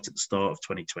saw right at the start of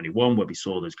 2021, where we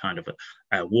saw those kind of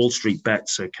Wall Street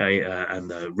bets, okay, and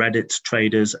the Reddit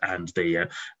traders and the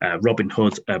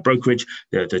Robinhood brokerage.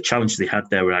 The challenges they had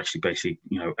there were actually basically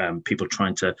people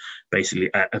trying to basically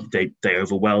they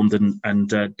overwhelmed and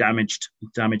damaged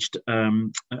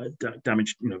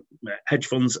hedge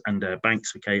funds and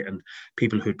banks, okay, and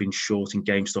people who had been short in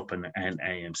GameStop and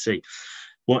AMC.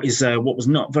 What was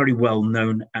not very well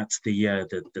known at the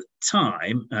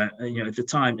time, at the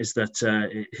time, is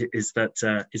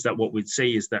that what we'd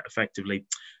see is that effectively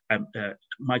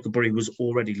Michael Burry was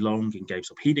already long in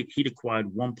GameStop. He'd acquired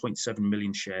 1.7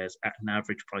 million shares at an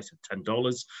average price of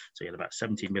 $10, so he had about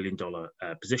 $17 million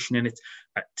position in it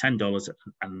at $10.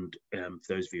 And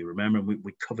for those of you who remember,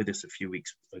 we covered this a few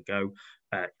weeks ago.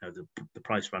 The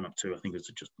price ran up to, I think it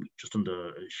was just under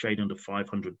a shade under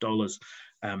 $500.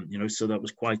 So that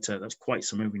was that's quite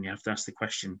some move. And you have to ask the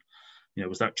question,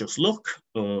 was that just luck,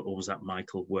 or was that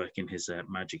Michael working his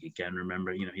magic again?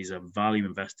 Remember, he's a value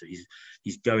investor.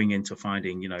 He's going into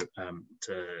finding,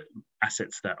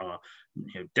 assets that are,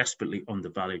 desperately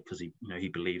undervalued, because he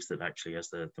believes that actually as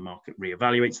the market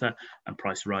reevaluates that and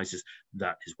price rises,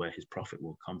 that is where his profit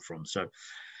will come from. So,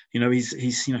 he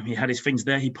had his things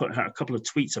there. He put out a couple of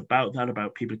tweets about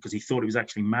people, because he thought it was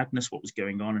actually madness what was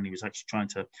going on, and he was actually trying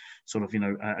to sort of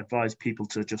advise people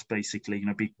to just basically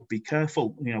be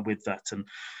careful with that. And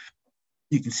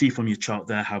you can see from your chart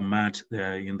there how mad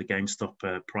the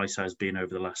GameStop price has been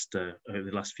over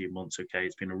the last few months. Okay,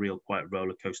 it's been a real quite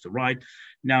roller coaster ride.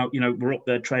 Now we're up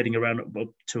there trading around about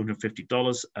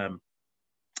 $250.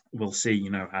 We'll see,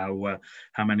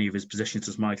 how many of his positions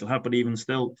does Michael have, but even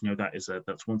still,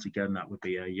 that's once again that would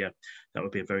be a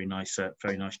very nice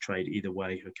trade either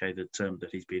way. Okay, that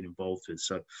he's been involved with.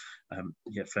 So,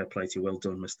 fair play to you. Well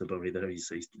done, Mr. Burry. There,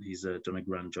 he's done a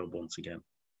grand job once again.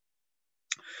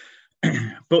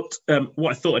 But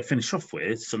what I thought I'd finish off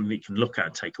with, something that you can look at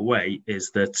and take away,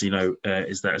 is that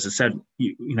as I said,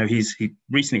 he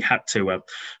recently had to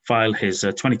file his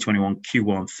 2021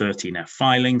 Q1 13F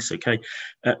filings. Okay,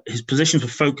 his positions were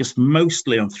focused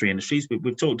mostly on three industries.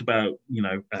 We've talked about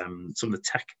some of the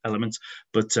tech elements,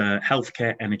 but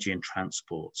healthcare, energy, and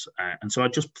transport. And so I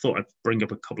just thought I'd bring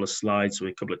up a couple of slides with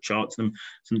a couple of charts, something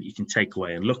that you can take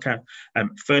away and look at.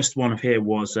 First one here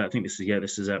was I think this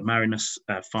is Marinus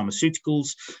Pharmaceuticals.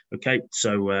 Okay,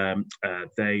 so I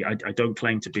don't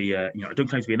claim to be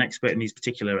an expert in these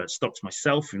particular stocks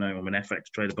myself. I'm an FX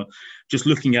trader, but just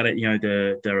looking at it,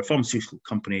 they're a pharmaceutical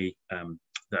company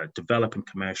that develop and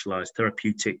commercialize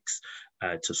therapeutics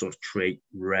to sort of treat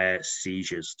rare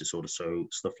seizures disorders, so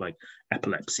stuff like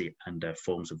epilepsy and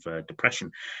forms of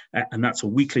depression. And that's a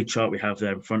weekly chart we have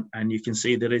there in front, and you can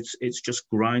see that it's just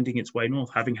grinding its way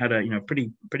north, having had a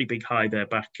pretty big high there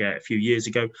back a few years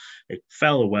ago. It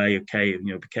fell away, okay,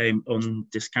 became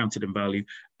undiscounted in value,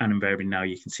 and invariably now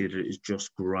you can see that it's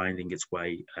just grinding its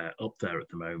way up there at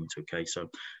the moment. Okay, so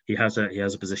he has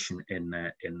a position in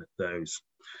those.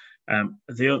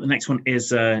 The next one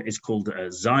is called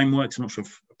Zymeworks. I'm not sure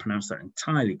if I pronounced that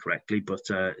entirely correctly, but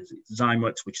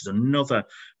Zymeworks, which is another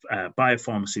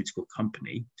biopharmaceutical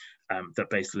company that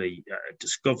basically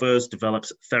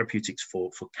develops therapeutics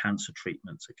for cancer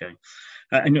treatments. Okay,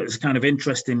 and it's kind of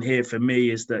interesting here for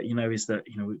me is that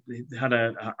we had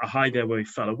a high there where we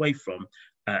fell away from.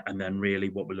 And then really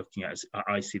what we're looking at is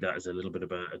I see that as a little bit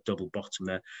of a double bottom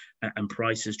there, and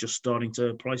prices just starting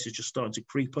to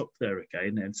creep up there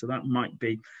again. And so that might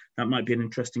be an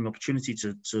interesting opportunity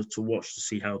to watch, to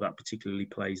see how that particularly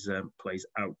plays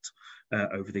out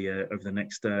over the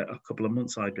next couple of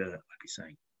months, I'd be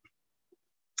saying.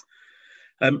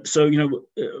 So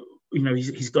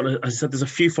he's got. As I said, there's a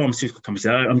few pharmaceutical companies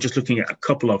there. I'm just looking at a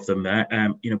couple of them there.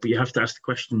 But you have to ask the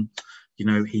question.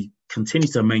 He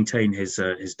continues to maintain his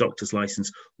doctor's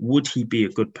license. Would he be a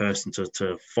good person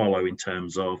to follow in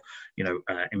terms of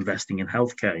investing in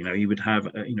healthcare? He would have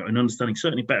an understanding,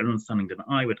 certainly better understanding than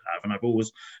I would have. And I've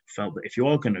always felt that if you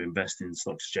are going to invest in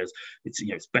stocks, shares,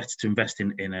 it's better to invest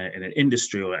in an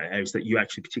industry or areas that you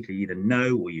actually particularly either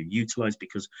know or you utilize,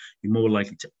 because you're more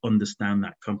likely to understand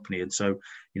that company. And so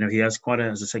he has quite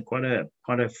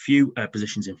a few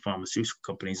positions in pharmaceutical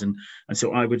companies, and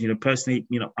so I would personally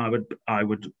I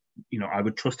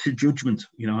would trust his judgment.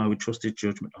 I would trust his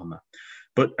judgment on that.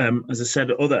 But as I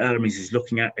said, other areas he's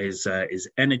looking at is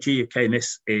energy. Okay, and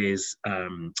this is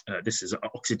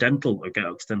Occidental. Okay,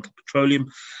 Occidental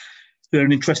Petroleum. They're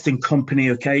an interesting company.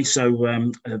 Okay,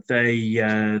 so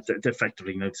they're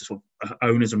effectively sort of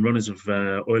owners and runners of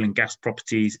oil and gas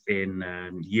properties in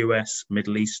US,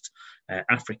 Middle East,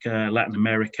 Africa, Latin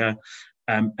America.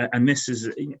 And this is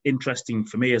interesting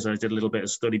for me, as I did a little bit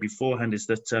of study beforehand, is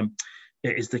that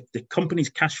the company's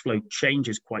cash flow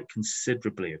changes quite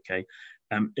considerably. Okay,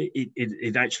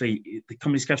 the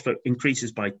company's cash flow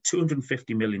increases by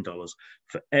 $250 million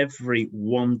for every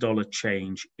 $1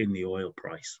 change in the oil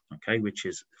price. Okay, which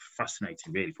is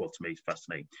fascinating, really. To me, it's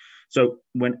fascinating. So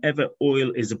whenever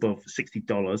oil is above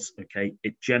 $60, okay,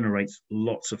 it generates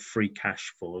lots of free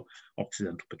cash for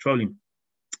Occidental Petroleum,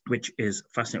 which is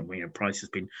fascinating. Price has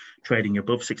been trading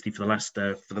above 60 for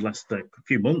the last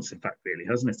few months. In fact, really,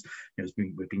 hasn't it?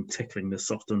 We've been tickling the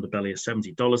soft underbelly of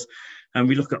 $70, and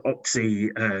we look at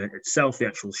Oxy itself, the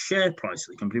actual share price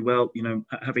of the company. Well,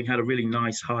 having had a really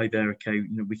nice high there, okay,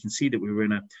 we can see that we were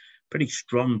in a pretty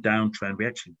strong downtrend. We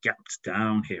actually gapped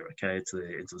down here, okay,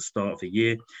 into the start of the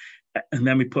year, and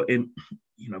then we put in,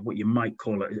 what you might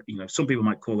call it. Some people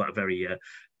might call that a very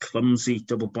clumsy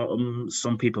double bottom.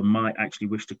 Some people might actually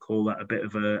wish to call that a bit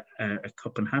of a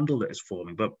cup and handle that is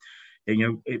forming. But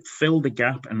it filled the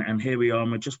gap, and here we are,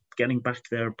 and we're just getting back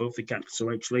there above the gap.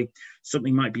 So actually,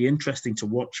 something might be interesting to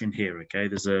watch in here. Okay,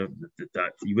 there's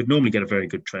that you would normally get a very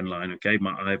good trend line. Okay,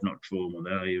 I have not drawn one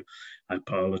there. I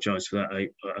apologize for that.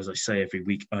 As I say every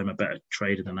week, I'm a better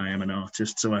trader than I am an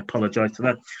artist, so I apologize for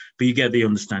that. But you get the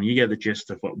understanding, you get the gist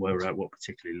of what we're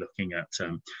particularly looking at,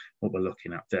 what we're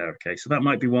looking at there. Okay, so that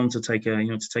might be one to take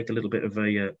a little bit of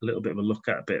a look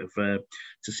at,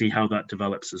 to see how that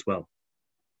develops as well.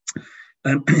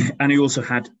 And he also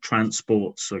had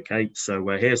transports. Okay, so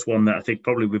here's one that I think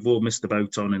probably we've all missed the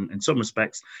boat on in some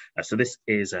respects. So this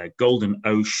is Golden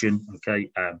Ocean.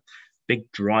 Okay,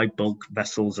 big dry bulk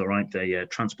vessels. All right, they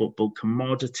transport bulk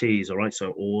commodities. All right,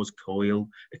 so ores, coal,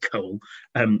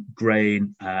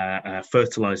 grain,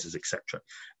 fertilizers, etc.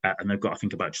 And they've got, I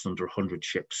think, about just under 100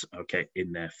 ships, okay,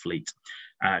 in their fleet.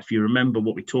 If you remember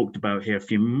what we talked about here a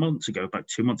few months ago, about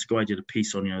 2 months ago, I did a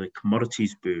piece on, the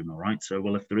commodities boom. All right. So,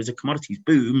 well, if there is a commodities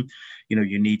boom,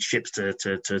 you need ships to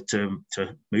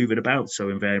move it about. So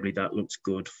invariably that looks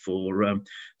good for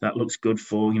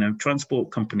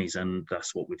transport companies. And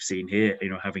that's what we've seen here,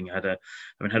 having had a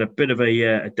bit of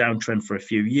a downtrend for a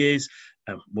few years.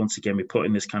 Once again, we put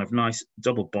in this kind of nice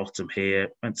double bottom here,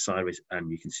 went sideways,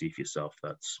 and you can see for yourself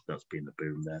that's been the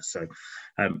boom there. So,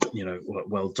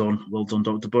 well done,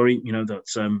 Dr. Burry.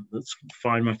 That's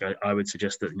fine, Mike. I would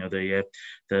suggest that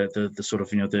the sort of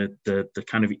the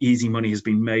kind of easy money has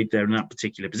been made there in that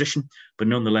particular position, but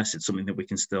nonetheless, it's something that we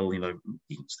can still you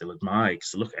can still admire.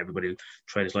 So look, everybody,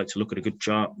 traders like to look at a good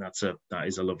chart. That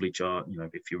is a lovely chart.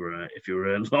 If you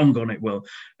were long on it, well,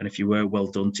 and if you were, well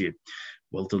done to you.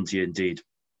 Well done to you indeed.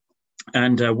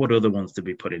 And what other ones did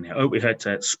we put in here? Oh, we had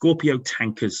Scorpio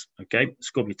Tankers. Okay,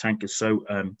 Scorpio Tankers. So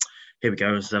here we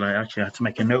go. As I actually had to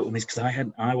make a note of this because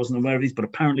I wasn't aware of these, but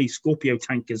apparently Scorpio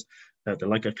Tankers, they're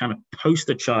like a kind of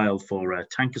poster child for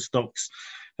tanker stocks.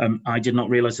 I did not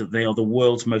realize that they are the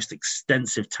world's most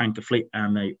extensive tanker fleet,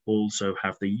 and they also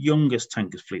have the youngest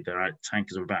tankers fleet. Their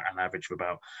tankers are about an average of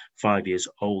about 5 years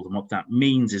old, and what that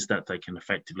means is that they can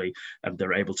effectively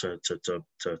they're able to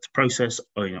process,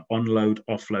 unload,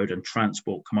 offload, and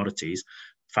transport commodities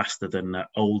faster than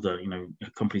older,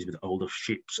 companies with older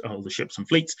ships and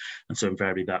fleets, and so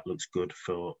invariably that looks good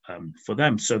for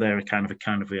them. So they're kind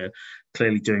of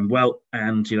clearly doing well.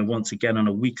 And once again on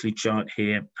a weekly chart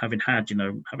here, having had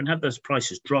those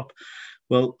prices drop,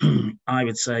 Well, I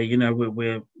would say,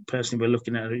 we're personally, we're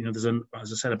looking at, there's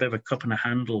as I said, a bit of a cup and a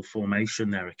handle formation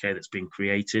there, okay, that's been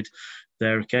created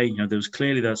there, okay. There was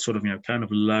clearly that sort of, kind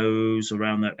of lows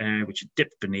around that area, which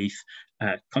dipped beneath,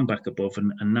 come back above,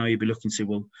 and now you'd be looking to see,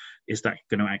 well, is that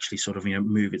going to actually sort of,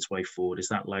 move its way forward? Is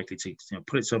that likely to,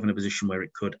 put itself in a position where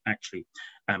it could actually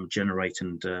generate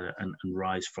and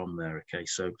rise from there, okay?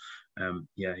 So,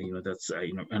 yeah, that's,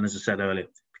 and as I said earlier,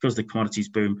 because the commodities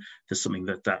boom, there's something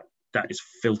that is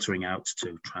filtering out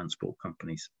to transport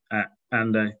companies.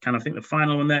 And kind of think the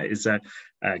final one there is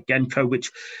Genco,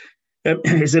 which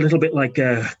is a little bit like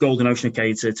Golden Ocean.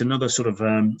 Okay, it's another sort of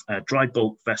dry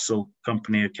bulk vessel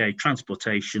company. Okay,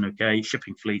 transportation. Okay,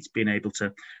 shipping fleets, being able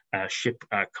to ship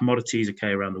commodities.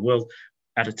 Okay, around the world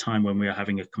at a time when we are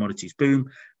having a commodities boom.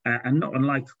 And not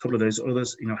unlike a couple of those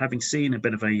others, having seen a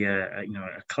bit of a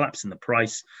collapse in the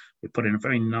price, we put in a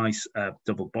very nice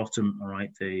double bottom. All right,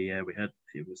 we had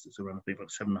it was around I think about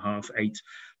 $7.5,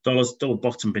 $8 double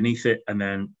bottom beneath it, and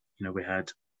then we had,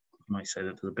 you might say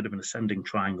that there's a bit of an ascending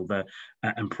triangle there,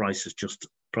 and prices just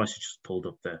pulled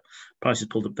up there. Prices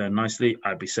pulled up there nicely.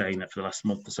 I'd be saying that for the last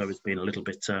month or so, it's been a little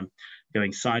bit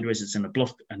going sideways. It's in a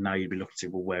block, and now you'd be looking to,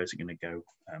 well, where is it going to go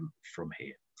from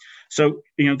here? So,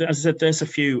 as I said, there's a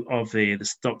few of the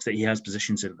stocks that he has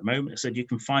positions in at the moment. I said you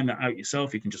can find that out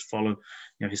yourself. You can just follow,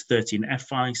 his 13F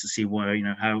filings to see where,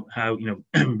 how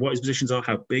what his positions are,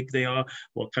 how big they are,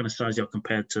 what kind of size they are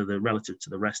compared to relative to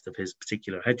the rest of his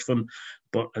particular hedge fund.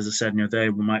 But as I said, they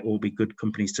might all be good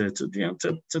companies to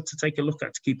take a look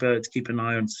at, to keep an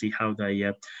eye on, to see how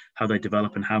they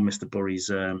develop and how Mr.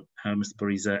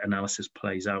 Burry's analysis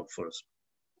plays out for us.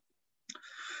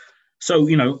 So,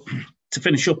 to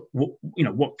finish up,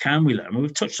 what can we learn? I mean,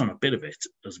 we've touched on a bit of it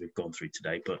as we've gone through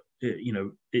today, but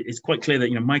it's quite clear that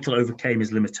Michael overcame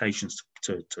his limitations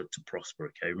to prosper.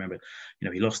 Okay, remember,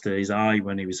 he lost his eye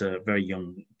when he was a very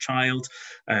young child.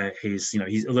 He's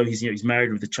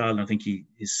married with a child, and I think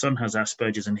his son has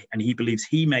Asperger's, and he believes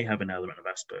he may have an element of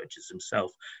Asperger's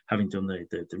himself, having done the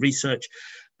research.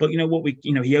 But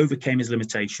he overcame his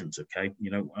limitations. Okay,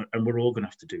 and we're all going to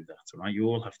have to do that. All right, you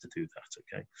all have to do that.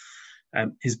 Okay.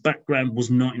 His background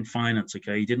was not in finance.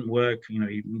 Okay, he didn't work.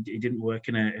 He didn't work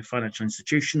in a financial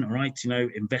institution. All right,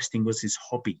 investing was his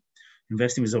hobby.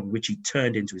 Investing was which he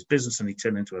turned into his business, and he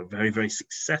turned into a very, very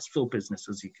successful business,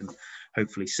 as you can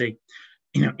hopefully see.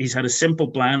 He's had a simple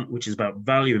plan, which is about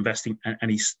value investing,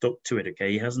 and he's stuck to it.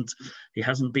 Okay, he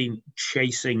hasn't been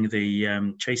chasing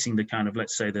the kind of,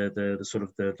 let's say, the sort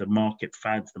of the market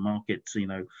fads, the market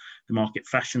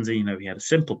fashions. He had a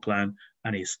simple plan,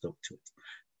 and he's stuck to it.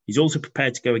 He's also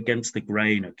prepared to go against the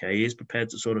grain. Okay, he is prepared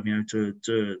to sort of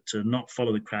to not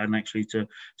follow the crowd, and actually to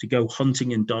go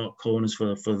hunting in dark corners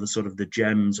for the sort of the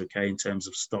gems. Okay, in terms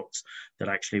of stocks that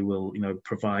actually will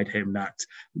provide him that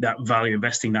value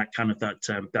investing, that kind of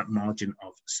that margin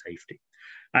of safety.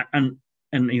 And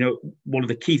one of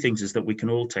the key things is that we can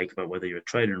all take about whether you're a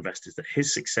trader or investor is that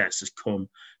his success has come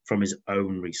from his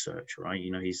own research, right?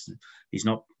 He's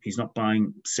not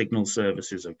buying signal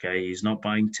services, okay? He's not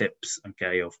buying tips,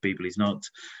 okay, off people. He's not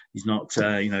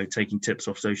taking tips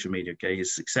off social media, okay?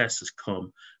 His success has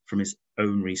come from his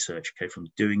own research, okay, from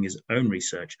doing his own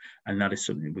research, and that is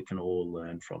something we can all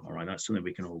learn from. All right, that's something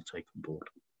we can all take on board.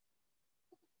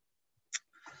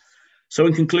 So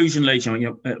in conclusion, ladies and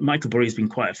gentlemen, Michael Burry has been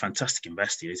quite a fantastic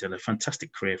investor. He's had a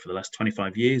fantastic career for the last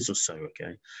 25 years or so,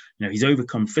 okay? He's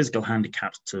overcome physical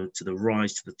handicaps to the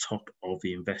rise to the top of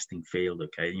the investing field,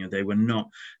 okay?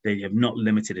 They have not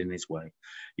limited in his way.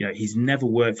 He's never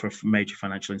worked for a major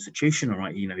financial institution, all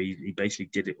right? He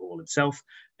basically did it all himself,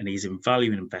 and he's a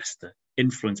value investor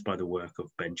influenced by the work of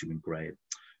Benjamin Graham.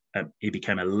 He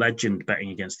became a legend betting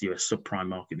against the US subprime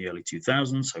market in the early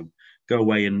 2000s. So go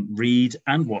away and read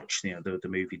and watch the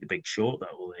movie The Big Short. That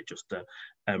will just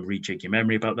rejig your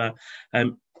memory about that.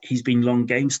 He's been long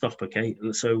GameStop, okay?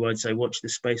 So I'd say watch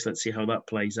this space. Let's see how that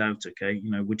plays out, okay?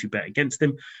 Would you bet against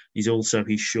him? He's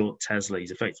short Tesla. He's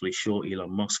effectively short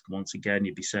Elon Musk. Once again,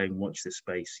 you'd be saying watch this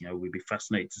space. We'd be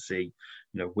fascinated to see,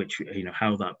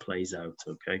 how that plays out,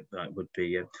 okay?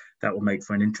 That will make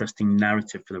for an interesting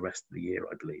narrative for the rest of the year,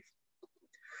 I believe.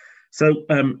 So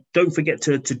don't forget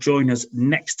to join us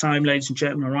next time, ladies and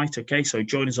gentlemen. All right, okay. So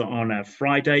join us on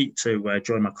Friday to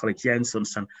join my colleague Jens to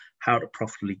understand how to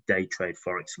profitably day trade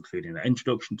Forex, including the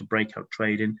introduction to breakout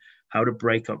trading, how to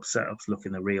break up setups, look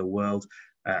in the real world,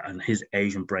 and his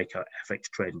Asian breakout FX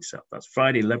trading setup. That's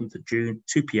Friday, 11th of June,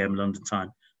 2 p.m. London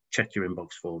time. Check your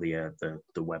inbox for the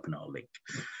webinar link.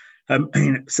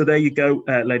 So there you go,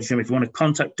 ladies and gentlemen. If you want to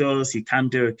contact us, you can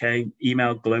do, okay.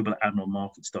 Email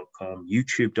global@admiralmarkets.com,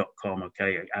 youtube.com,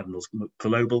 okay, Admirals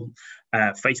Global,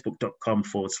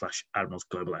 facebook.com/Admirals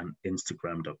Global, and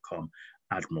Instagram.com,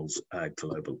 Admirals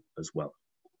Global as well.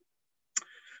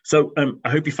 So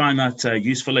I hope you find that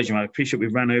useful, ladies and gentlemen. I appreciate we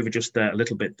ran over just a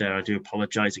little bit there. I do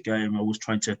apologise again. I'm always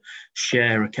trying to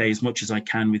share, okay, as much as I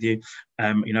can with you.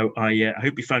 I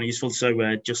hope you found it useful. So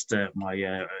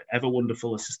my ever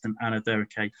wonderful assistant Anna there,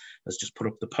 okay, has just put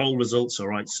up the poll results. All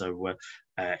right. So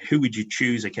who would you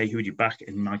choose? Okay, who would you back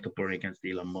in Michael Burry against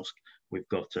Elon Musk? We've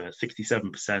got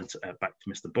 67% back to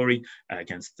Mr. Burry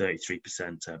against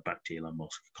 33% back to Elon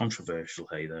Musk. Controversial,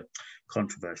 hey there,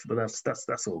 controversial, but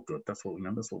that's all good. That's what we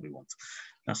know. That's what we want.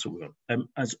 That's what we want.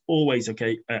 As always,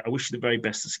 okay, I wish you the very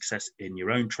best of success in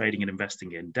your own trading and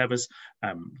investing endeavors.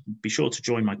 Be sure to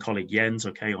join my colleague Jens,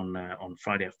 okay, on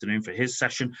Friday afternoon for his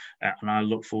session, and I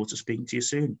look forward to speaking to you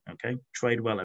soon. Okay, trade well.